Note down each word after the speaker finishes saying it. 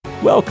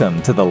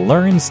Welcome to the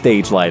Learn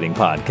Stage Lighting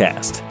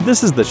Podcast.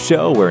 This is the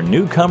show where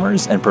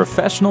newcomers and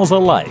professionals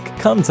alike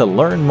come to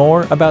learn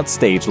more about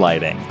stage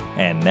lighting.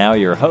 And now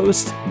your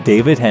host,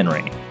 David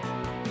Henry.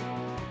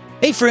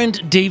 Hey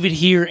friend, David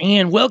here,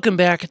 and welcome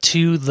back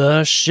to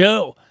the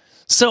show.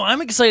 So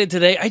I'm excited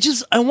today.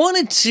 I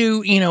wanted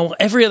to,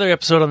 every other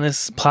episode on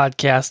this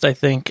podcast, I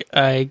think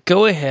I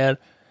go ahead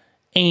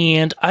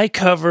and I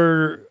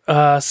cover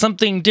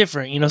something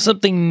different,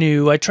 something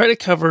new. I try to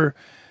cover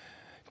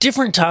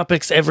different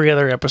topics every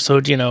other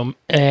episode,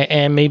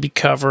 and maybe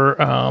cover,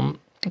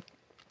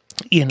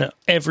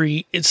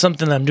 it's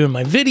something that I'm doing in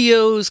my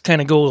videos, kind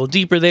of go a little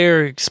deeper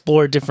there,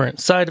 explore a different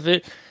side of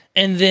it.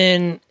 And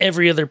then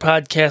every other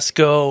podcast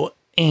go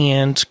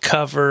and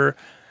cover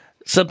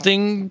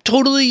something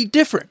totally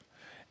different.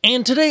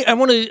 And today I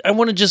want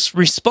to just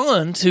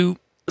respond to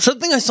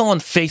something I saw on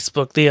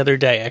Facebook the other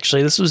day.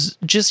 Actually, this was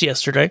just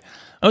yesterday.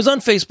 I was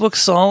on Facebook,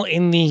 saw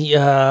in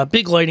the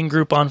big lighting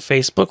group on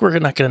Facebook. We're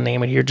not going to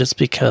name it here just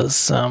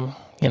because,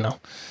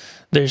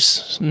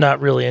 there's not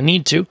really a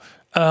need to.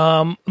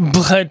 What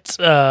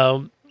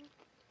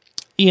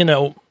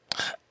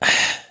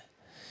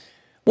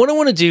I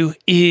want to do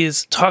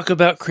is talk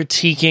about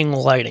critiquing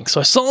lighting. So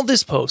I saw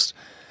this post.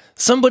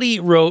 Somebody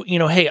wrote,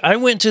 hey, I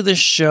went to this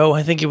show.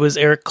 I think it was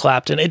Eric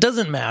Clapton. It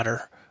doesn't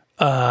matter.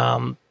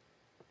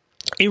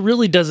 It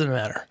really doesn't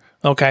matter.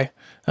 Okay.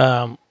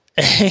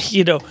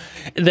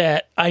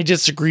 That I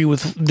disagree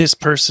with this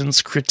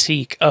person's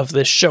critique of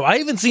this show. I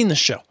haven't seen the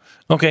show.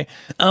 Okay.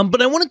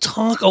 But I want to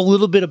talk a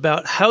little bit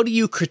about how do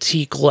you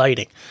critique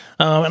lighting?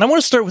 And I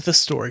want to start with a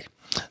story.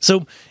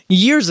 So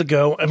years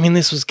ago,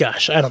 this was,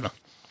 I don't know,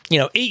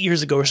 8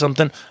 years ago or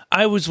something,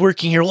 I was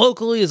working here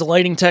locally as a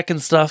lighting tech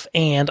and stuff.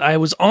 And I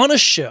was on a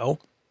show.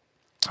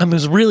 It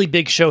was a really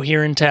big show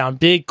here in town,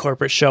 big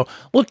corporate show.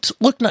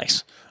 Looked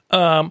nice.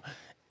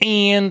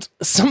 And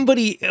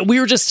we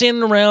were just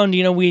standing around,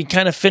 we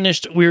kind of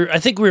finished, I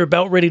think we were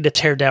about ready to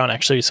tear down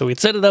actually. So we'd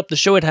set it up, the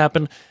show had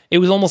happened. It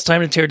was almost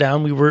time to tear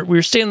down. We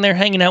were standing there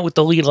hanging out with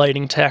the lead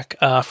lighting tech,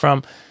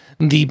 from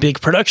the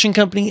big production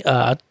company.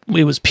 It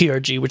was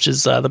PRG, which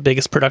is, the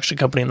biggest production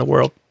company in the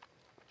world.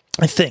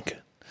 I think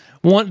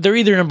they're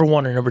either number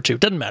one or number two.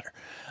 Doesn't matter.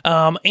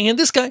 And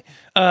this guy,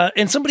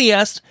 and somebody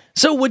asked,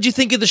 so what'd you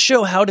think of the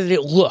show? How did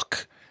it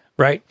look?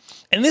 Right.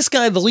 And this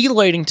guy, the lead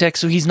lighting tech,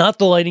 so he's not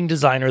the lighting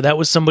designer. That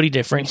was somebody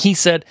different.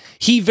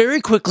 He very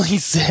quickly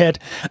said,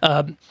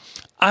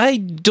 I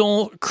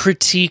don't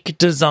critique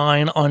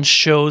design on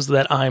shows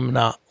that I'm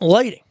not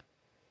lighting.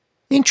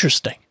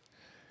 Interesting.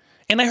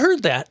 And I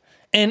heard that,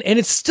 and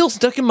it's still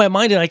stuck in my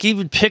mind, and I can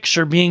even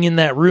picture being in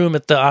that room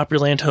at the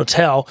Opryland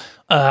Hotel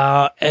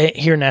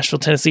here in Nashville,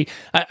 Tennessee.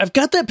 I've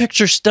got that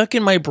picture stuck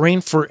in my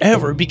brain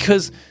forever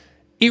because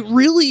it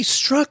really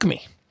struck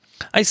me.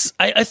 I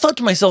thought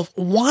to myself,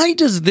 why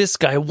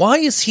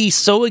is he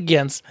so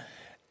against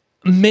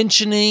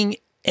mentioning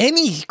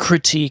any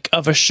critique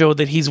of a show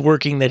that he's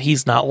working that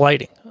he's not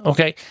lighting?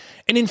 Okay.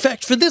 And in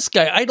fact, for this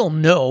guy, I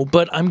don't know,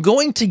 but I'm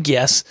going to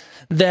guess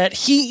that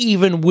he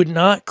even would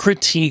not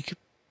critique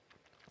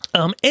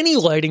any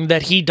lighting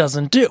that he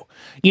doesn't do.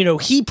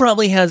 He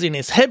probably has in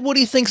his head what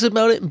he thinks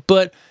about it,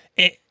 but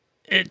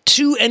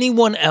to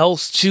anyone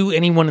else, to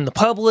anyone in the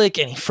public,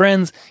 any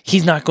friends,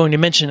 he's not going to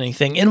mention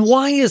anything. And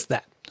why is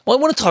that? Well, I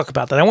want to talk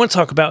about that. I want to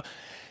talk about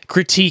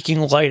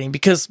critiquing lighting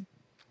because,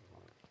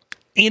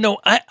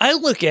 I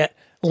look at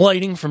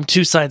lighting from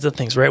two sides of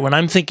things, right? When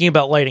I'm thinking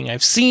about lighting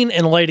I've seen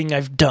and lighting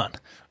I've done,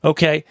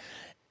 okay?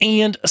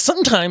 And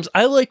sometimes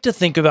I like to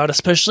think about,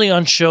 especially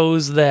on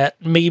shows that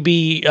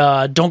maybe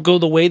don't go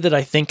the way that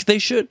I think they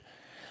should,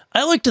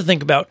 I like to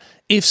think about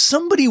if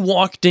somebody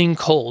walked in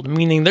cold,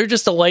 meaning they're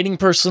just a lighting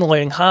person, a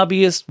lighting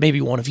hobbyist,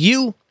 maybe one of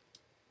you,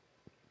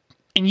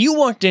 and you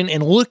walked in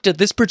and looked at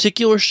this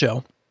particular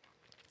show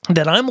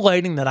that I'm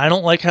lighting, that I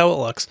don't like how it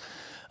looks,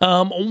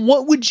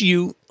 what would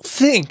you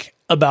think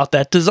about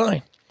that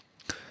design?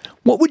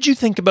 What would you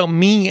think about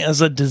me as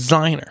a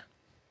designer?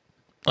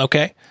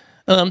 Okay.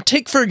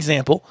 Take, for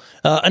example,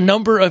 a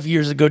number of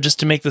years ago, just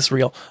to make this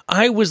real,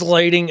 I was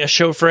lighting a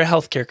show for a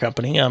healthcare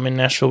company. In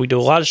Nashville, we do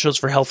a lot of shows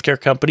for a healthcare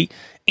company,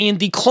 and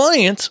the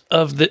client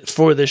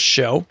for this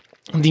show,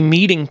 the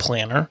meeting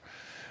planner,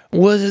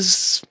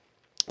 was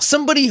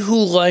somebody who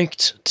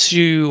liked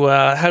to,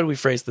 how do we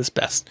phrase this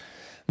best?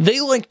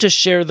 They like to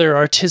share their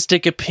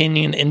artistic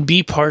opinion and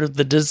be part of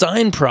the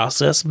design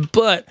process,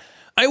 but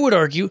I would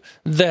argue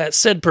that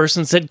said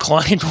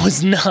client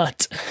was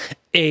not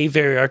a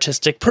very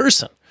artistic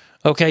person,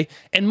 okay?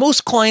 And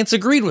most clients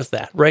agreed with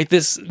that, right?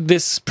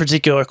 This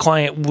particular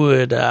client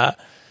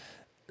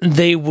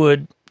they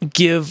would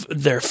give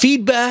their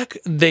feedback.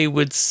 They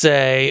would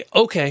say,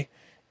 okay,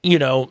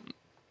 they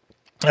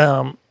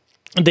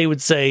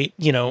would say,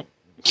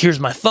 here's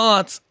my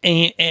thoughts,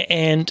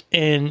 and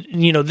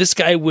this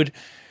guy would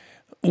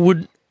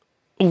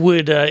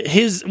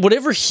his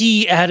whatever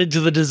he added to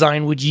the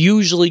design would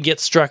usually get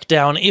struck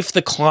down if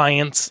the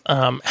clients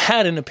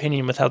had an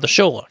opinion with how the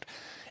show looked.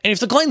 And if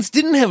the clients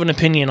didn't have an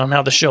opinion on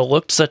how the show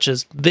looked, such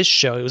as this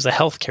show, it was a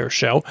healthcare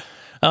show,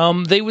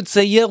 they would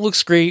say, yeah, it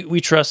looks great.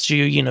 We trust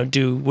you,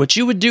 do what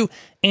you would do.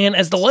 And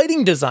as the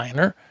lighting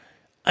designer,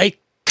 I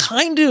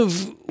kind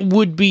of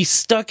would be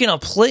stuck in a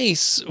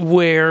place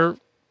where,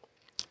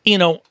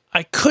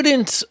 I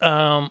couldn't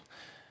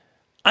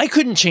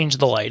change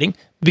the lighting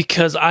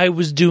because I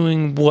was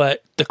doing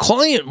what the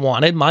client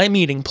wanted, my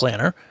meeting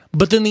planner.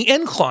 But then the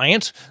end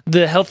client,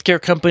 the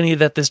healthcare company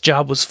that this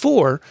job was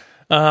for,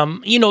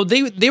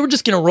 they were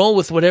just going to roll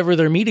with whatever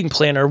their meeting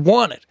planner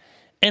wanted.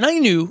 And I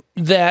knew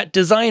that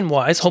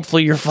design-wise,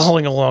 hopefully you're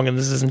following along and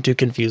this isn't too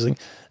confusing,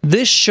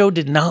 this show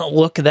did not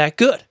look that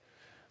good.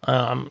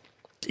 I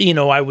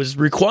was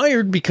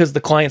required, because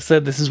the client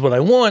said this is what I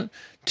want,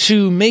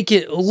 to make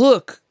it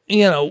look,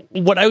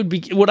 what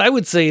I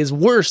would say is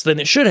worse than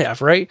it should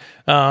have, right?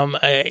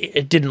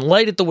 It didn't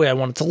light it the way I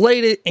wanted to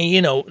light it.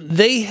 And,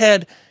 they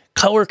had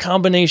color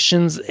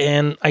combinations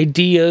and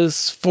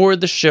ideas for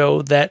the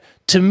show that,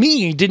 to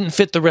me, didn't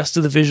fit the rest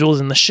of the visuals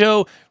in the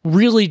show,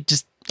 really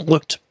just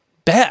looked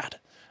bad.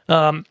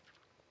 And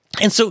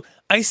so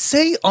I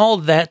say all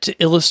that to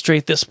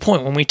illustrate this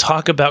point when we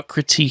talk about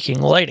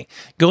critiquing lighting.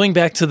 Going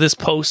back to this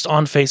post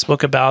on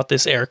Facebook about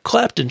this Eric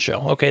Clapton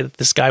show, okay, that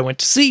this guy went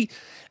to see,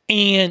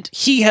 and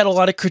he had a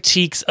lot of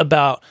critiques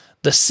about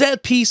the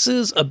set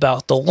pieces,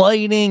 about the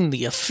lighting,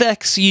 the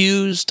effects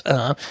used,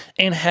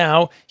 and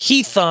how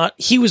he thought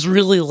he was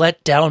really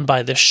let down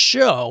by the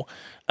show.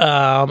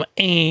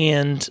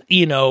 And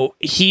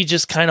he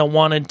just kind of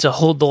wanted to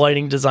hold the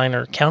lighting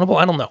designer accountable.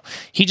 I don't know.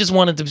 He just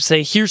wanted to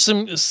say, here's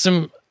some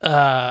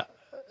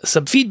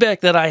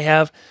feedback that I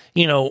have.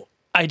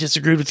 I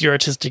disagreed with your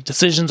artistic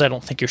decisions. I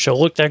don't think your show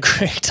looked that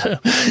great,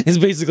 is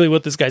basically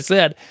what this guy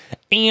said.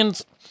 And,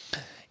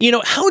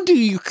 how do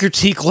you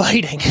critique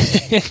lighting?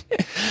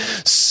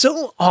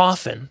 So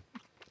often,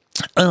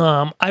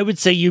 I would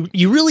say you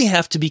really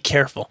have to be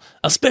careful,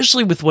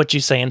 especially with what you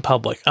say in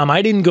public.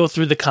 I didn't go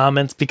through the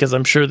comments because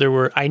I'm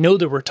sure I know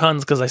there were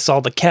tons because I saw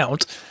the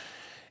count.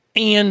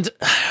 And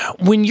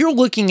when you're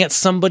looking at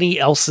somebody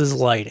else's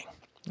lighting,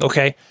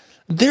 okay,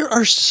 there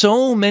are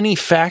so many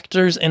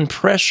factors and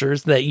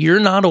pressures that you're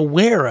not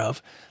aware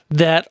of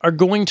that are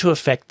going to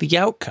affect the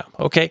outcome,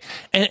 okay?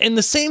 And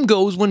the same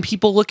goes when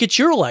people look at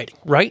your lighting,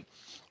 right?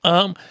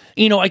 I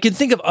can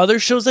think of other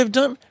shows I've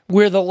done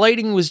where the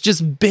lighting was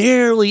just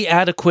barely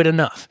adequate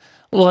enough.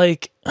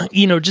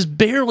 Just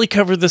barely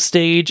covered the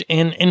stage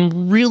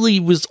and really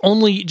was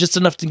only just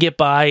enough to get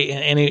by.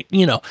 And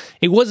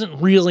it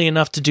wasn't really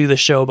enough to do the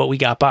show, but we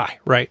got by,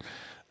 right?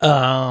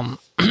 And,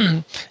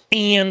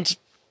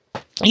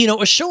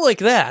 a show like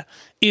that,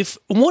 if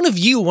one of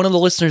the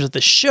listeners of the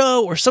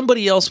show or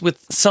somebody else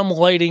with some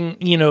lighting,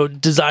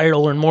 desire to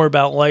learn more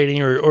about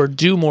lighting or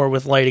do more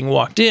with lighting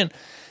walked in,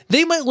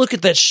 they might look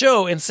at that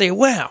show and say,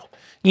 wow,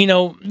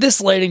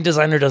 this lighting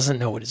designer doesn't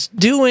know what he's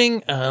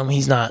doing.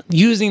 He's not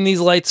using these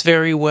lights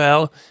very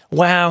well.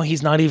 Wow,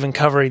 he's not even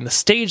covering the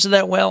stage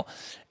that well.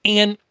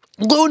 And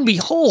lo and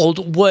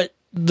behold, what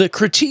the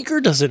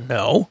critiquer doesn't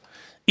know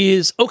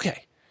is,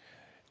 okay,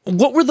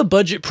 what were the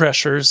budget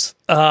pressures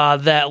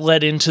that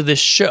led into this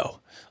show?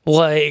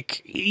 Were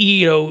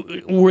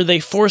they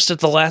forced at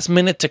the last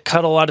minute to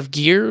cut a lot of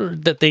gear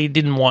that they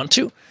didn't want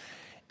to?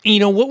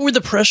 What were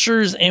the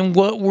pressures and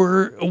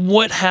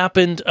what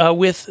happened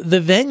with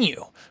the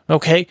venue?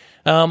 Okay.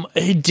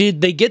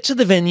 Did they get to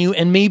the venue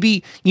and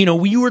maybe,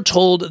 we were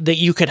told that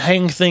you could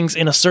hang things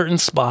in a certain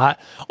spot,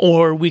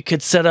 or we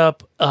could set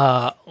up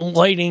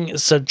lighting,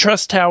 some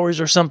truss towers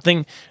or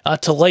something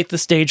to light the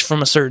stage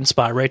from a certain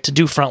spot, right? To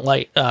do front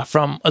light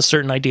from a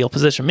certain ideal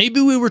position. Maybe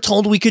we were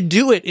told we could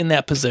do it in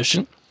that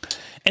position.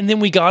 And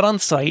then we got on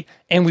site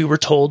and we were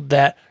told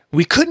that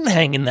we couldn't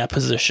hang in that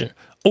position,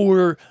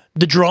 or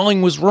the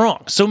drawing was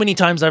wrong. So many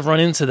times I've run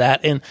into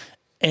that.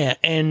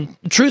 And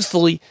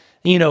truthfully,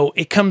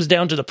 it comes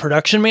down to the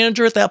production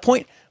manager at that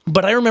point.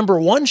 But I remember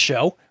one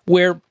show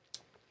where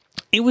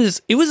it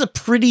was a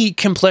pretty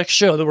complex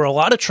show. There were a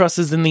lot of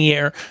trusses in the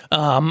air,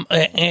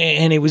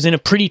 and it was in a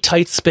pretty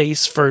tight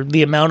space for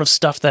the amount of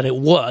stuff that it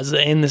was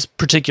in this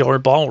particular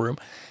ballroom.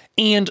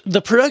 And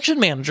the production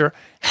manager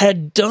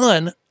had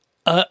done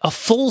a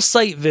full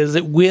site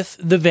visit with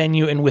the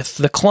venue and with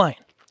the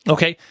client.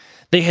 Okay,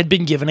 they had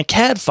been given a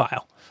CAD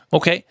file.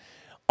 Okay,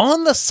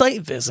 on the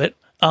site visit,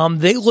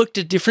 they looked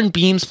at different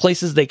beams,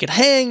 places they could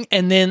hang,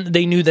 and then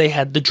they knew they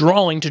had the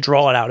drawing to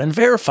draw it out and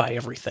verify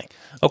everything.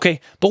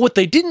 Okay, but what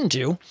they didn't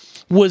do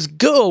was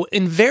go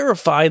and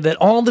verify that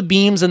all the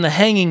beams and the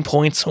hanging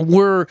points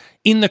were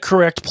in the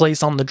correct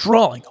place on the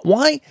drawing.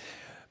 Why?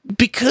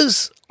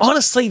 Because on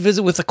a site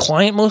visit with a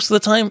client, most of the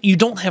time, you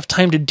don't have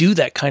time to do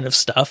that kind of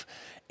stuff.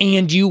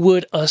 And you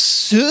would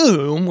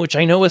assume, which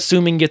I know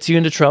assuming gets you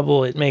into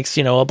trouble. It makes,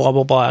 a blah,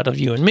 blah, blah out of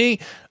you and me.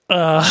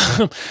 But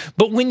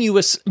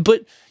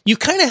you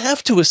kind of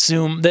have to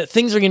assume that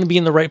things are going to be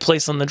in the right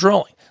place on the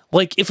drawing.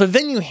 Like if a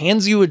venue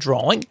hands you a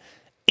drawing,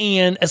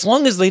 and as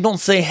long as they don't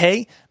say,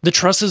 hey, the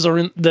trusses are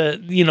in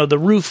the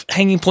roof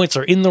hanging points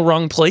are in the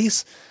wrong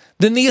place,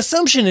 then the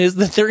assumption is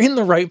that they're in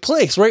the right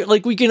place, right?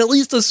 Like we can at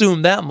least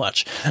assume that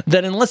much,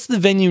 that unless the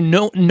venue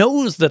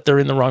knows that they're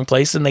in the wrong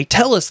place and they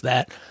tell us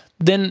that,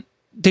 then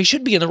they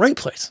should be in the right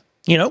place,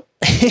 you know?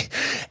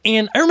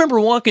 And I remember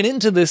walking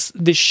into this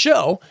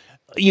show,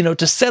 you know,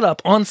 to set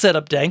up on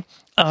setup day.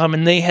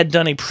 And they had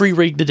done a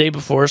pre-rig the day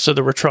before, so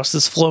there were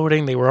trusses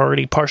floating. They were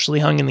already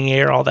partially hung in the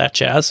air, all that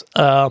jazz.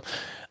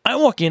 I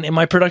walk in, and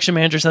my production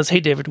manager says,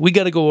 "Hey, David, we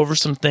got to go over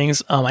some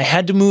things. I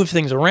had to move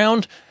things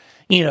around.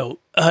 You know,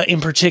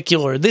 in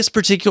particular, this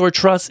particular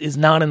truss is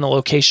not in the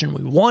location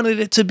we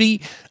wanted it to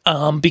be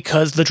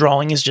because the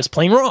drawing is just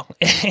plain wrong."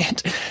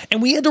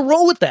 And we had to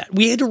roll with that.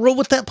 We had to roll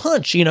with that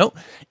punch, you know?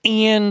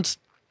 And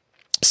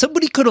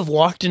somebody could have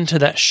walked into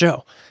that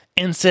show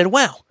and said,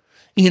 "Wow,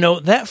 you know,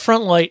 that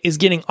front light is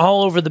getting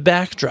all over the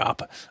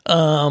backdrop.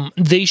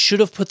 They should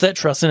have put that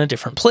truss in a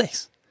different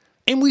place."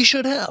 And we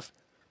should have.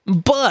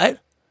 But,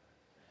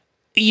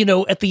 you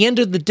know, at the end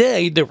of the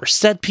day, there were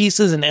set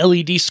pieces and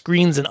LED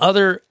screens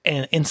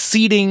and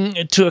seating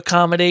to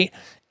accommodate.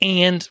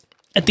 And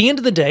at the end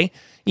of the day,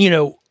 you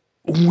know,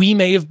 we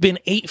may have been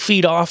 8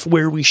 feet off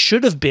where we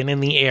should have been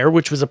in the air,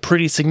 which was a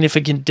pretty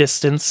significant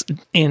distance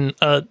in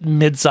a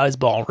mid-sized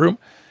ballroom.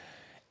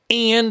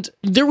 And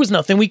there was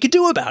nothing we could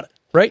do about it.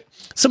 Right?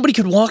 Somebody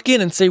could walk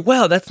in and say,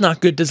 "Wow, that's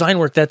not good design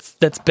work. That's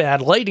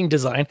bad lighting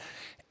design."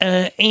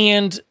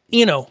 And,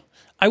 you know,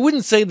 I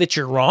wouldn't say that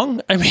you're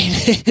wrong. I mean,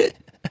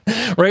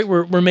 right?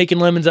 We're making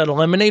lemons out of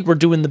lemonade. We're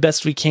doing the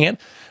best we can.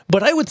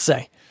 But I would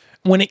say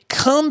when it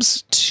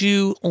comes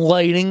to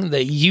lighting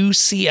that you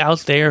see out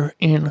there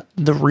in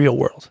the real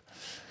world,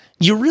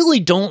 you really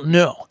don't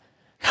know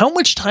how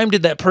much time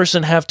did that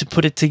person have to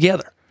put it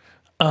together?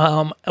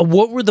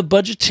 What were the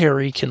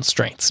budgetary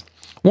constraints?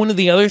 One of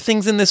the other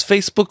things in this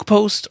Facebook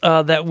post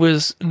that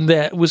was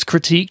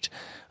critiqued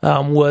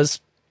was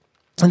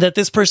that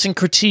this person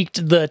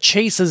critiqued the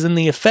chases and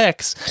the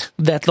effects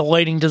that the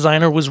lighting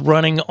designer was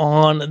running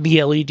on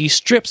the LED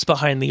strips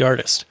behind the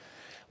artist.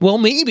 Well,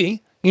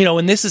 maybe, you know,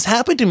 and this has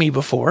happened to me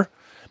before,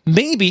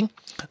 maybe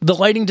the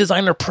lighting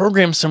designer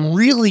programmed some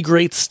really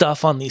great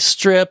stuff on these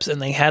strips, and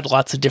they had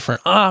lots of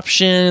different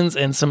options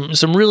and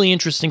some really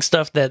interesting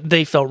stuff that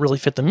they felt really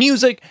fit the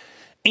music.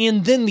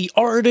 And then the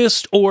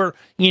artist, or,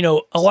 you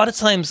know, a lot of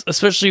times,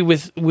 especially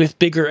with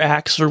bigger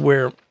acts or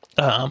where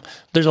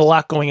there's a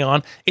lot going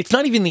on, it's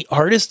not even the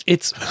artist,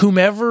 it's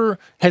whomever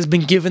has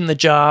been given the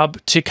job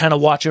to kind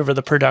of watch over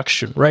the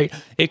production, right?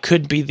 It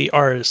could be the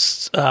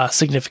artist's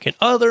significant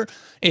other.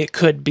 It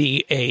could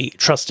be a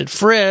trusted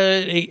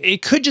friend.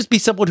 It could just be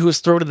someone who was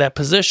thrown in that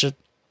position.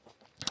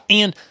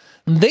 And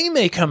they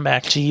may come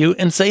back to you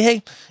and say,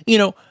 "Hey, you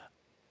know,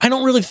 I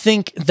don't really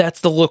think that's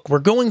the look we're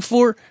going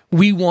for.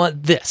 We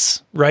want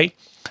this," right?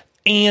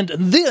 And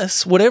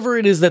this, whatever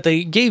it is that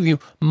they gave you,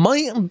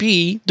 might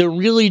be the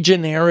really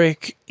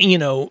generic, you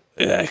know,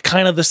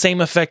 kind of the same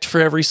effect for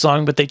every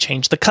song, but they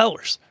change the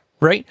colors,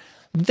 right?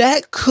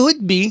 That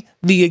could be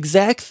the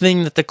exact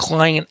thing that the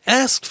client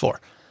asked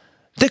for.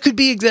 That could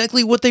be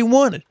exactly what they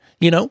wanted,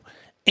 you know?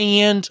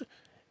 And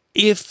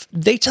if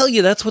they tell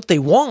you that's what they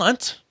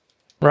want,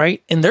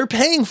 right, and they're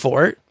paying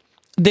for it,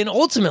 then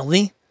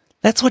ultimately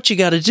that's what you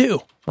got to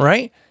do,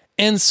 right?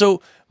 And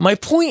so my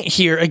point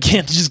here,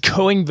 again, just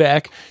going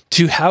back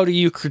to how do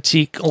you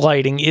critique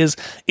lighting, is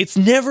it's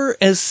never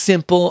as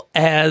simple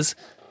as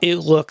it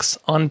looks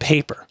on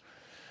paper.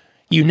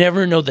 You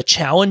never know the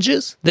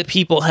challenges that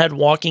people had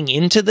walking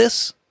into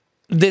this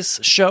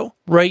show,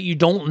 right? You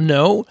don't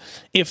know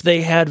if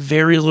they had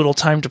very little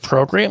time to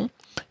program.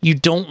 You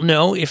don't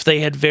know if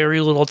they had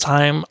very little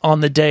time on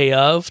the day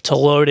of to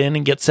load in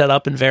and get set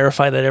up and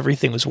verify that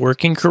everything was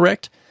working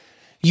correct.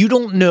 You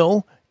don't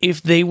know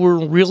if they were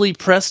really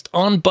pressed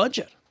on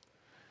budget.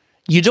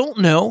 You don't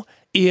know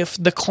if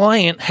the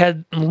client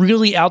had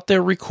really out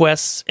their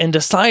requests and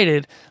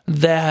decided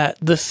that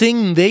the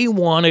thing they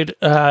wanted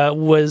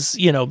was,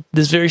 you know,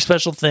 this very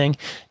special thing,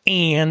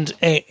 and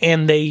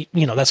they,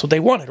 you know, that's what they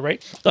wanted,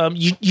 right?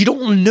 You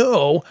don't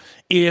know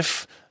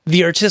if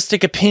the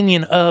artistic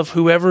opinion of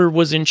whoever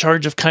was in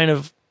charge of kind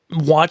of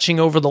watching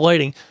over the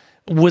lighting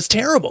was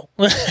terrible,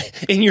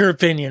 in your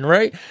opinion,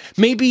 right?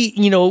 Maybe,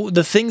 you know,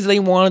 the things they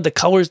wanted, the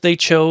colors they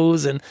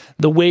chose, and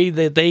the way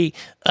that they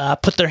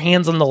put their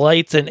hands on the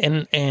lights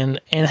and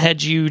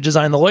had you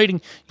design the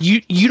lighting,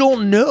 you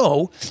don't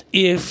know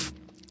if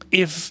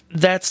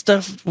that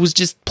stuff was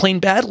just plain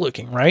bad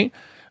looking, right?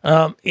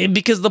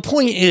 Because the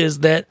point is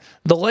that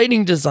the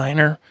lighting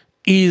designer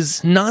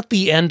is not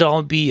the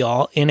end-all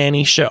be-all in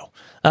any show.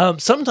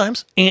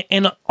 Sometimes,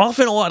 and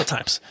often a lot of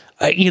times,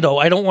 I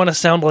don't want to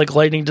sound like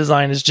lighting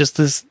design is just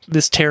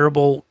this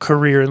terrible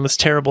career and this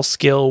terrible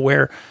skill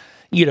where,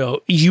 you know,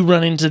 you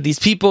run into these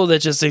people that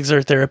just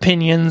exert their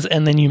opinions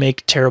and then you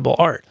make terrible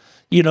art.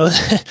 You know,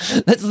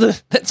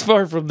 that's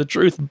far from the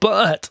truth.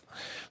 But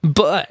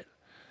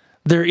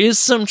there is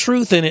some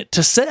truth in it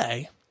to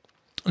say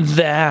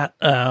that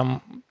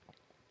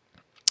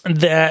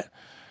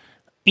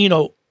you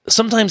know,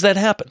 sometimes that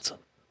happens.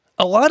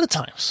 A lot of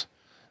times,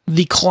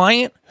 the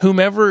client,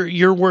 whomever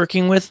you're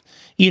working with,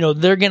 you know,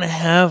 they're going to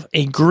have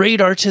a great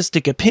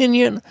artistic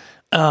opinion.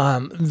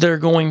 They're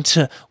going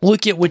to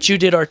look at what you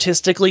did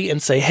artistically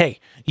and say, "Hey,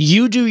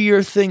 you do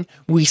your thing.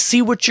 We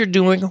see what you're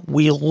doing.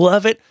 We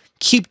love it.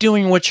 keep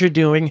doing what you're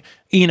doing.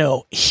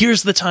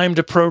 Here's the time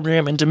to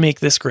program and to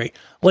make this great.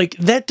 Like,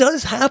 that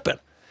does happen.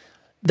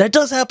 That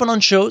does happen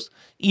on shows,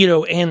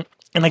 and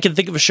I can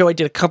think of a show I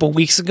did a couple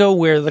weeks ago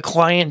where the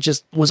client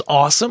just was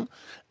awesome.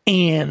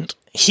 And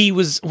he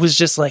was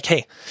just like,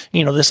 hey,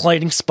 this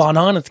lighting's spot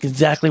on. It's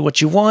exactly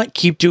what you want.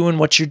 Keep doing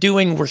what you're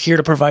doing. We're here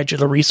to provide you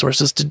the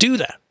resources to do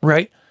that,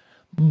 right?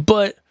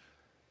 But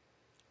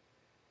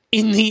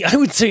I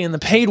would say in the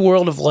paid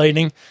world of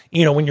lighting,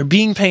 when you're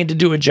being paid to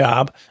do a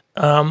job,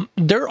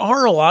 there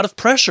are a lot of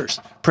pressures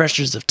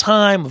of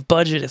time, of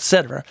budget,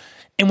 etc.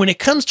 And when it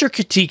comes to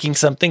critiquing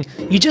something,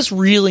 you just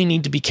really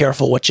need to be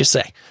careful what you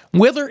say,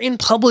 whether in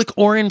public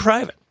or in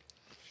private.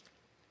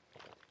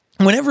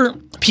 Whenever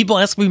people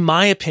ask me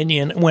my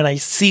opinion when I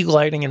see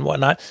lighting and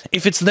whatnot,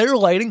 if it's their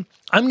lighting,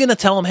 I'm going to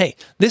tell them, hey,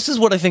 this is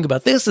what I think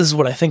about this is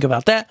what I think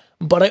about that.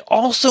 But I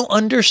also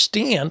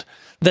understand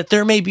that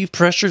there may be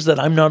pressures that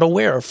I'm not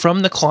aware of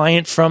from the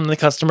client, from the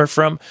customer,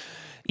 from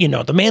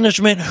the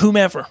management,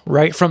 whomever,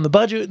 right? From the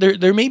budget,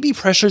 there may be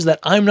pressures that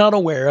I'm not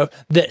aware of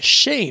that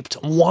shaped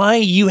why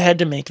you had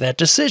to make that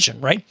decision,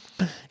 right?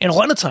 And a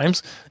lot of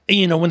times,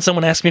 when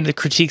someone asks me to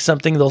critique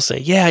something, they'll say,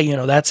 yeah,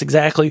 that's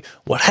exactly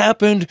what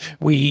happened.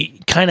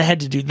 We kind of had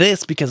to do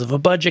this because of a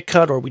budget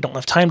cut, or we don't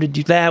have time to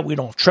do that. We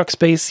don't have truck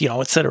space,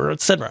 et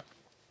cetera,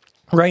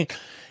 right?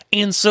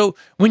 And so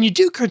when you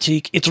do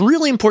critique, it's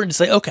really important to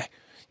say, okay,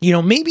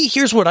 maybe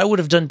here's what I would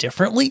have done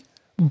differently,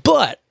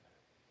 but,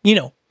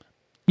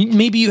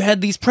 maybe you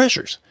had these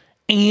pressures.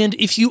 And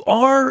if you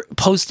are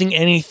posting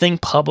anything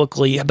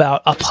publicly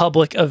about a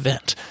public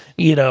event,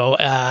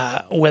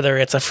 whether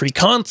it's a free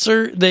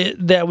concert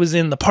that was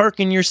in the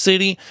park in your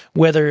city,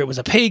 whether it was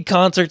a paid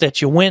concert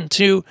that you went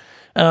to,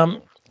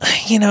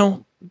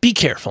 be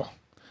careful.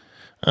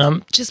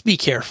 Just be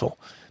careful,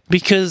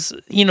 because,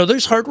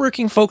 there's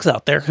hardworking folks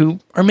out there who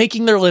are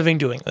making their living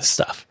doing this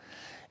stuff.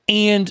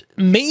 And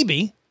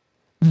maybe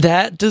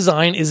that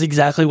design is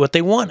exactly what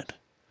they wanted.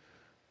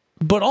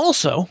 But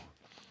also,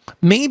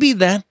 maybe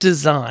that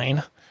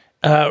design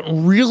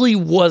really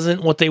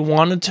wasn't what they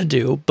wanted to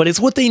do, but it's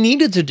what they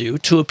needed to do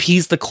to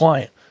appease the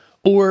client,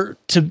 or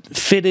to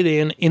fit it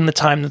in the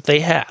time that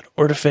they had,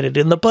 or to fit it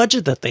in the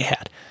budget that they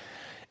had.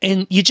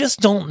 And you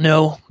just don't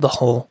know the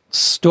whole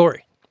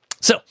story.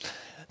 So,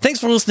 thanks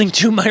for listening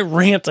to my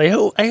rant. I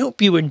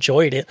hope you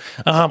enjoyed it.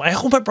 I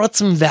hope I brought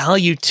some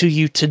value to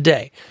you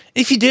today.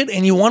 If you did,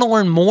 and you want to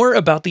learn more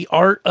about the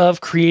art of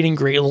creating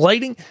great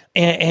lighting,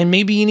 and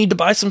maybe you need to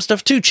buy some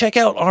stuff too, check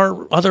out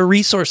our other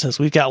resources.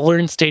 We've got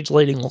Learn Stage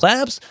Lighting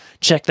Labs.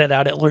 Check that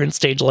out at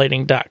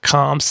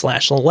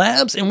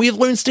learnstagelighting.com/labs. And we have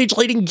Learn Stage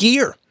Lighting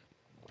gear.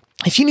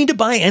 If you need to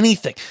buy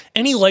anything,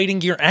 any lighting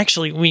gear,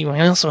 actually, we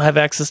also have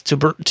access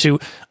to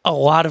a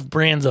lot of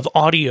brands of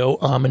audio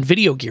and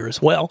video gear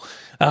as well.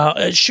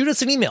 Shoot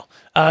us an email.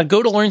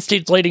 Go to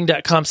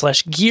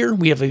learnstagelighting.com/gear.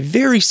 We have a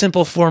very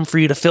simple form for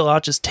you to fill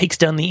out. Just takes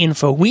down the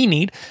info we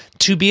need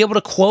to be able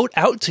to quote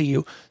out to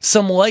you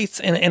some lights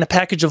and a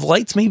package of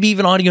lights, maybe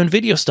even audio and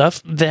video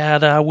stuff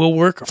that will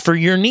work for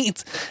your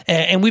needs.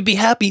 And we'd be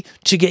happy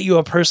to get you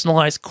a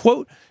personalized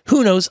quote.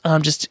 Who knows?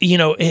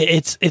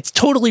 It's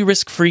totally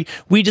risk-free.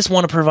 We just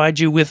want to provide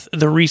you with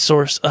the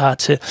resource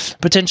to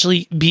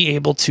potentially be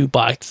able to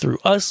buy through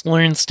us,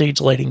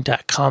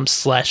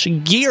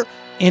 learnstagelighting.com/gear.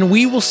 And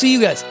we will see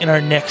you guys in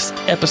our next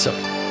episode.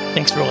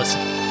 Thanks for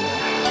listening.